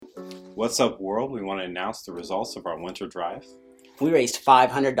What's up, world? We want to announce the results of our winter drive. We raised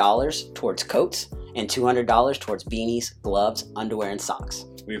 $500 towards coats and $200 towards beanies, gloves, underwear, and socks.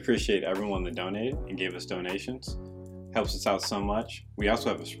 We appreciate everyone that donated and gave us donations. Helps us out so much. We also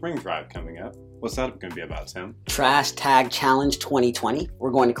have a spring drive coming up. What's that going to be about, Tim? Trash Tag Challenge 2020.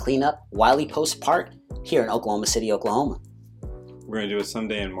 We're going to clean up Wiley Post Park here in Oklahoma City, Oklahoma. We're going to do it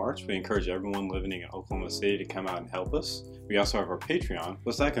someday in March. We encourage everyone living in Oklahoma City to come out and help us. We also have our Patreon.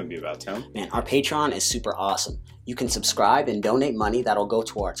 What's that going to be about, Tim? Man, our Patreon is super awesome. You can subscribe and donate money that'll go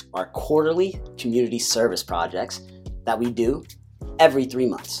towards our quarterly community service projects that we do every 3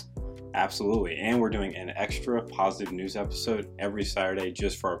 months. Absolutely. And we're doing an extra positive news episode every Saturday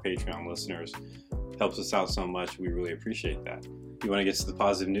just for our Patreon listeners. Helps us out so much. We really appreciate that. You want to get to the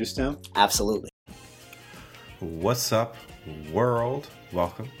positive news, Tim? Absolutely. What's up, world?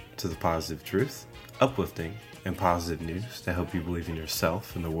 Welcome to the Positive Truth, uplifting and positive news to help you believe in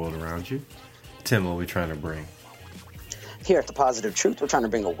yourself and the world around you. Tim, what are we trying to bring? Here at the Positive Truth, we're trying to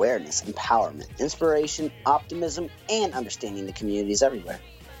bring awareness, empowerment, inspiration, optimism, and understanding to communities everywhere.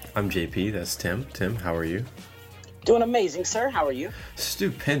 I'm JP, that's Tim. Tim, how are you? Doing amazing, sir. How are you?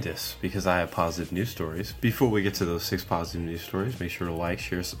 Stupendous, because I have positive news stories. Before we get to those 6 positive news stories, make sure to like,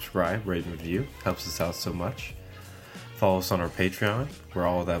 share, subscribe, rate, and review. Helps us out so much. Follow us on our Patreon, where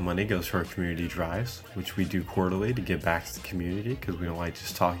all of that money goes to our community drives, which we do quarterly to give back to the community, because we don't like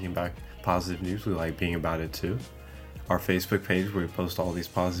just talking about positive news. We like being about it too. Our Facebook page, where we post all these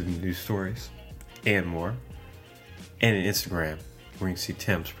positive news stories and more. And an Instagram, where you can see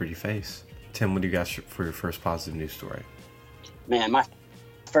Tim's pretty face. Tim, what do you got for your first positive news story? Man, my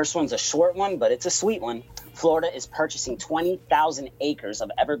first one's a short one, but it's a sweet one. Florida is purchasing 20,000 acres of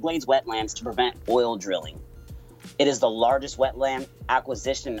Everglades wetlands to prevent oil drilling. It is the largest wetland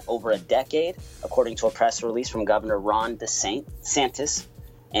acquisition in over a decade, according to a press release from Governor Ron DeSantis,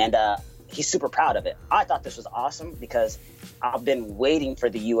 and he's super proud of it. I thought this was awesome because I've been waiting for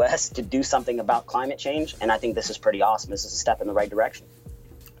the U.S. to do something about climate change, and I think this is pretty awesome. This is a step in the right direction.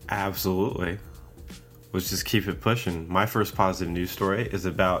 Absolutely. Let's just keep it pushing. My first positive news story is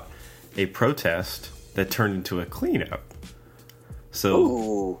about a protest that turned into a cleanup.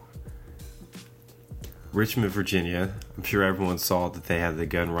 Ooh. Richmond, Virginia, I'm sure everyone saw that they had the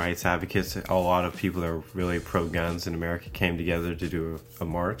gun rights advocates. A lot of people that are really pro-guns in America came together to do a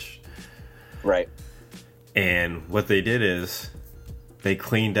march. Right. And what they did is they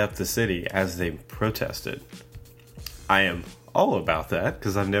cleaned up the city as they protested. I am all about that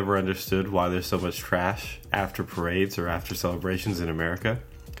because I've never understood why there's so much trash after parades or after celebrations in America.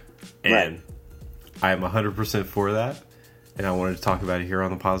 And right. I am 100% for that. And I wanted to talk about it here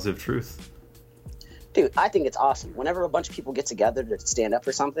on The Positive Truth. Dude, I think it's awesome. Whenever a bunch of people get together to stand up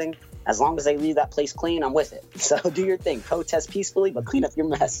for something, as long as they leave that place clean, I'm with it. So do your thing. Protest peacefully, but clean up your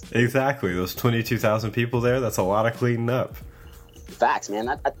mess. Exactly. Those 22,000 people there, that's a lot of cleaning up. Facts,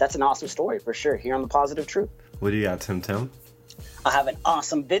 man. That's an awesome story for sure. Here on The Positive Truth. What do you got, Tim? I have an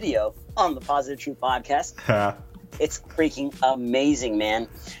awesome video on the Positive Truth podcast. It's freaking amazing, man.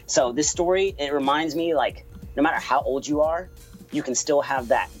 So this story, it reminds me, like, no matter how old you are, you can still have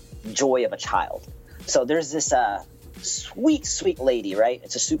that joy of a child. So there's this sweet lady, right?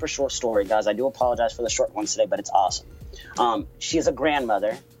 It's a super short story, guys. I do apologize for the short ones today, but it's awesome. She is a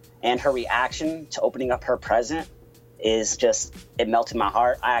grandmother, and her reaction to opening up her present is just, it melted my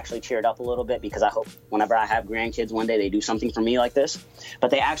heart. I actually teared up a little bit because I hope whenever I have grandkids one day, they do something for me like this. But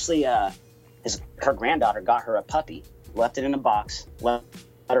they actually, her granddaughter got her a puppy, left it in a box, let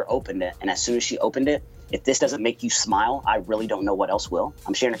her open it. And as soon as she opened it, if this doesn't make you smile, I really don't know what else will.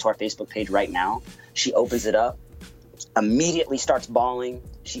 I'm sharing it to our Facebook page right now. She opens it up, immediately starts bawling.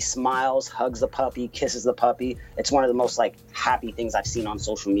 She smiles, hugs the puppy, kisses the puppy. It's one of the most happy things I've seen on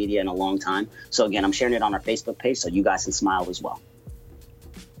social media in a long time. So again, I'm sharing it on our Facebook page so you guys can smile as well.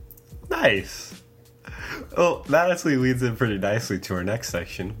 Nice. Well, that actually leads in pretty nicely to our next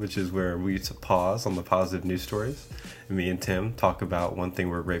section, which is where we pause on the positive news stories. And me and Tim talk about one thing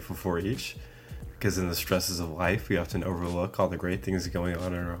we're grateful for each. Because in the stresses of life, we often overlook all the great things going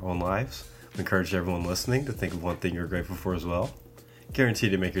on in our own lives. We encourage everyone listening to think of one thing you're grateful for as well.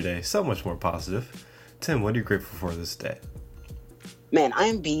 Guaranteed to make your day so much more positive. Tim, what are you grateful for this day? Man, I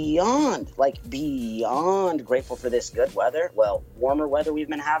am beyond grateful for this good weather. Well, warmer weather we've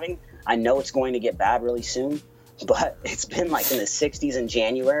been having. I know it's going to get bad really soon, but it's been in the 60s in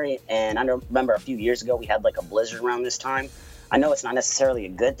January. And I remember a few years ago, we had a blizzard around this time. I know it's not necessarily a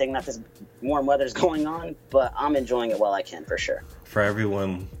good thing that this warm weather's going on, but I'm enjoying it while I can, for sure. For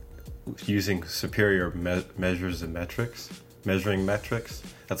everyone using superior measuring metrics,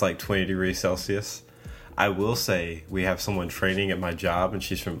 that's 20 degrees Celsius. I will say we have someone training at my job, and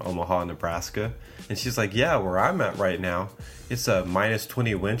she's from Omaha, Nebraska. And she's like, yeah, where I'm at right now, it's a minus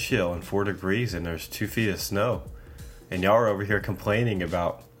 20 wind chill and 4 degrees, and there's 2 feet of snow. And y'all are over here complaining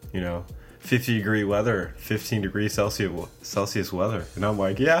about, 50-degree weather, 15 degrees Celsius weather. And I'm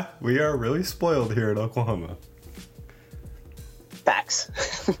like, yeah, we are really spoiled here in Oklahoma.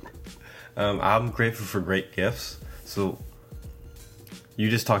 Facts. I'm grateful for great gifts. So you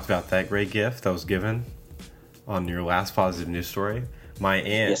just talked about that great gift that was given on your last positive news story. My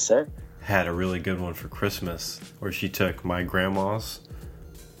aunt Yes, sir. had a really good one for Christmas where she took my grandma's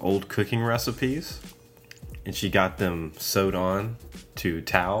old cooking recipes and she got them sewed on to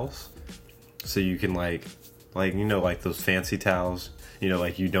towels. So you can like those fancy towels,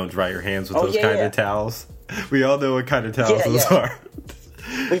 like you don't dry your hands with those kind of towels. We all know what kind of towels those are.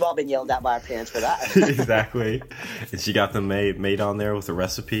 We've all been yelled at by our parents for that. Exactly. And she got them made on there with the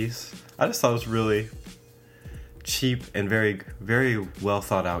recipes. I just thought it was really cheap and very, very well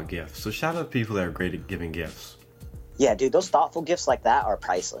thought out gift. So shout out to people that are great at giving gifts. Yeah, dude, those thoughtful gifts like that are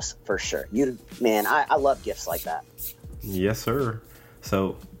priceless for sure. I love gifts like that. Yes, sir.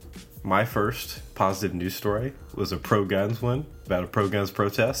 So my first positive news story was a pro-guns one, about a pro-guns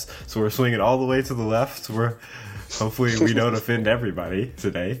protest. So we're swinging all the way to the left. Hopefully we don't offend everybody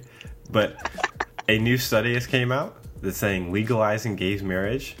today. But a new study has came out that's saying legalizing gay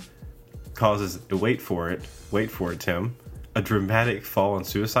marriage causes, wait for it, Tim, a dramatic fall in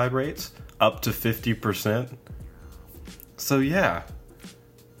suicide rates, up to 50%. So yeah,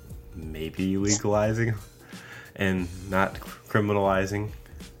 maybe legalizing and not criminalizing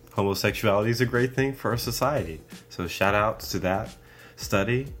homosexuality is a great thing for our society. So shout outs to that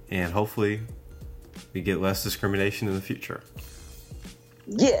study, and hopefully we get less discrimination in the future.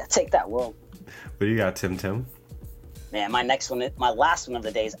 Yeah, take that, world. What do you got, Tim? Man, my last one of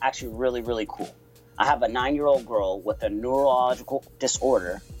the day is actually really, really cool. I have a 9-year-old girl with a neurological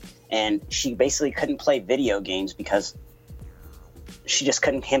disorder, and she basically couldn't play video games because she just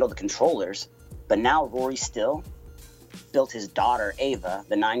couldn't handle the controllers. But now Rory Still built his daughter, Ava,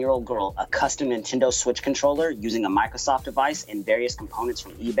 the 9-year-old girl, a custom Nintendo Switch controller using a Microsoft device and various components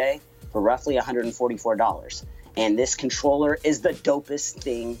from eBay for roughly $144. And this controller is the dopest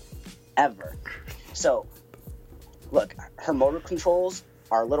thing ever. So, look, her motor controls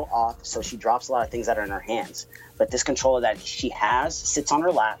are a little off, so she drops a lot of things that are in her hands. But this controller that she has sits on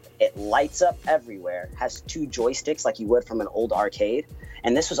her lap. It lights up everywhere, has 2 joysticks like you would from an old arcade.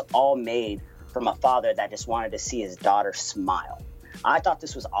 And this was all made from a father that just wanted to see his daughter smile. I thought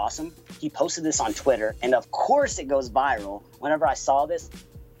this was awesome. He posted this on Twitter, and of course it goes viral. Whenever I saw this,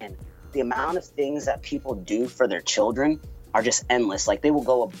 and the amount of things that people do for their children are just endless. Like, they will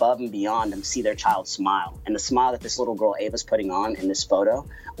go above and beyond and see their child smile. And the smile that this little girl Ava's putting on in this photo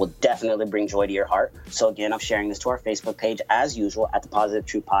will definitely bring joy to your heart. So again, I'm sharing this to our Facebook page as usual at the Positive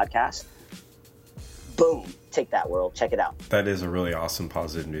Truth Podcast. Boom. Take that, world. Check it out. That is a really awesome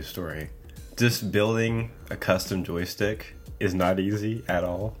positive news story. Just building a custom joystick is not easy at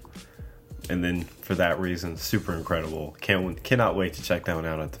all. And then for that reason, super incredible. Cannot wait to check that one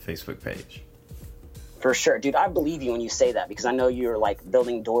out at the Facebook page. For sure. Dude, I believe you when you say that, because I know you're like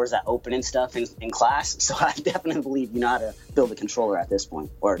building doors that open and stuff in class. So I definitely believe you know how to build a controller at this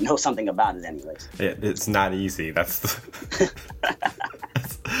point, or know something about it anyways. It's not easy.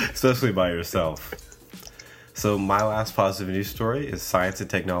 Especially by yourself. So my last positive news story is science and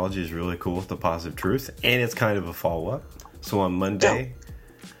technology is really cool with the positive truth, and it's kind of a follow-up. So on Monday,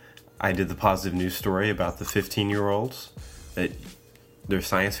 I did the positive news story about the 15-year-olds that their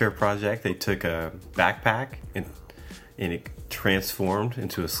science fair project, they took a backpack and it transformed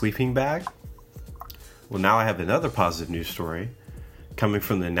into a sleeping bag. Well, now I have another positive news story coming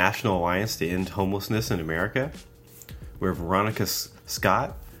from the National Alliance to End Homelessness in America, where Veronica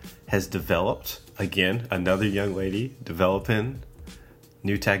Scott has developed, again, another young lady developing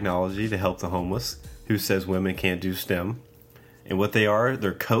new technology to help the homeless, who says women can't do STEM. And what they are,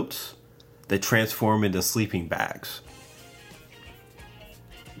 they're coats that transform into sleeping bags.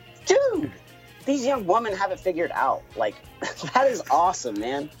 Dude, these young women have it figured out. Like, that is awesome,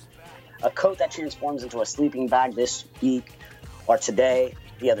 man. A coat that transforms into a sleeping bag this week, or today,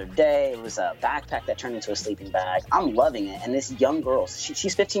 the other day, it was a backpack that turned into a sleeping bag. I'm loving it. And this young girl,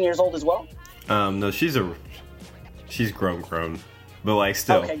 she's 15 years old as well? No, she's grown. But like,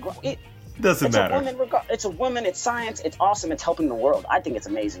 still, okay, doesn't matter. It's a woman, it's science, it's awesome, it's helping the world. I think it's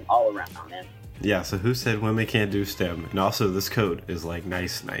amazing all around, man. Yeah, so who said women can't do STEM? And also, this code is like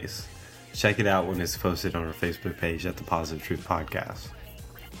nice. Check it out when it's posted on our Facebook page at the Positive Truth Podcast.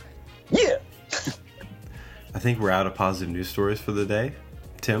 Yeah. I think we're out of positive news stories for the day.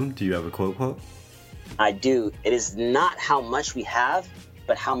 Tim, do you have a quote? I do. It is not how much we have,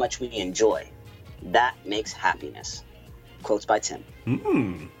 but how much we enjoy. That makes happiness. Quotes by Tim.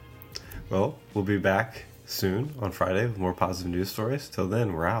 Well, we'll be back soon on Friday with more positive news stories. Till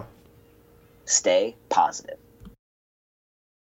then, we're out. Stay positive.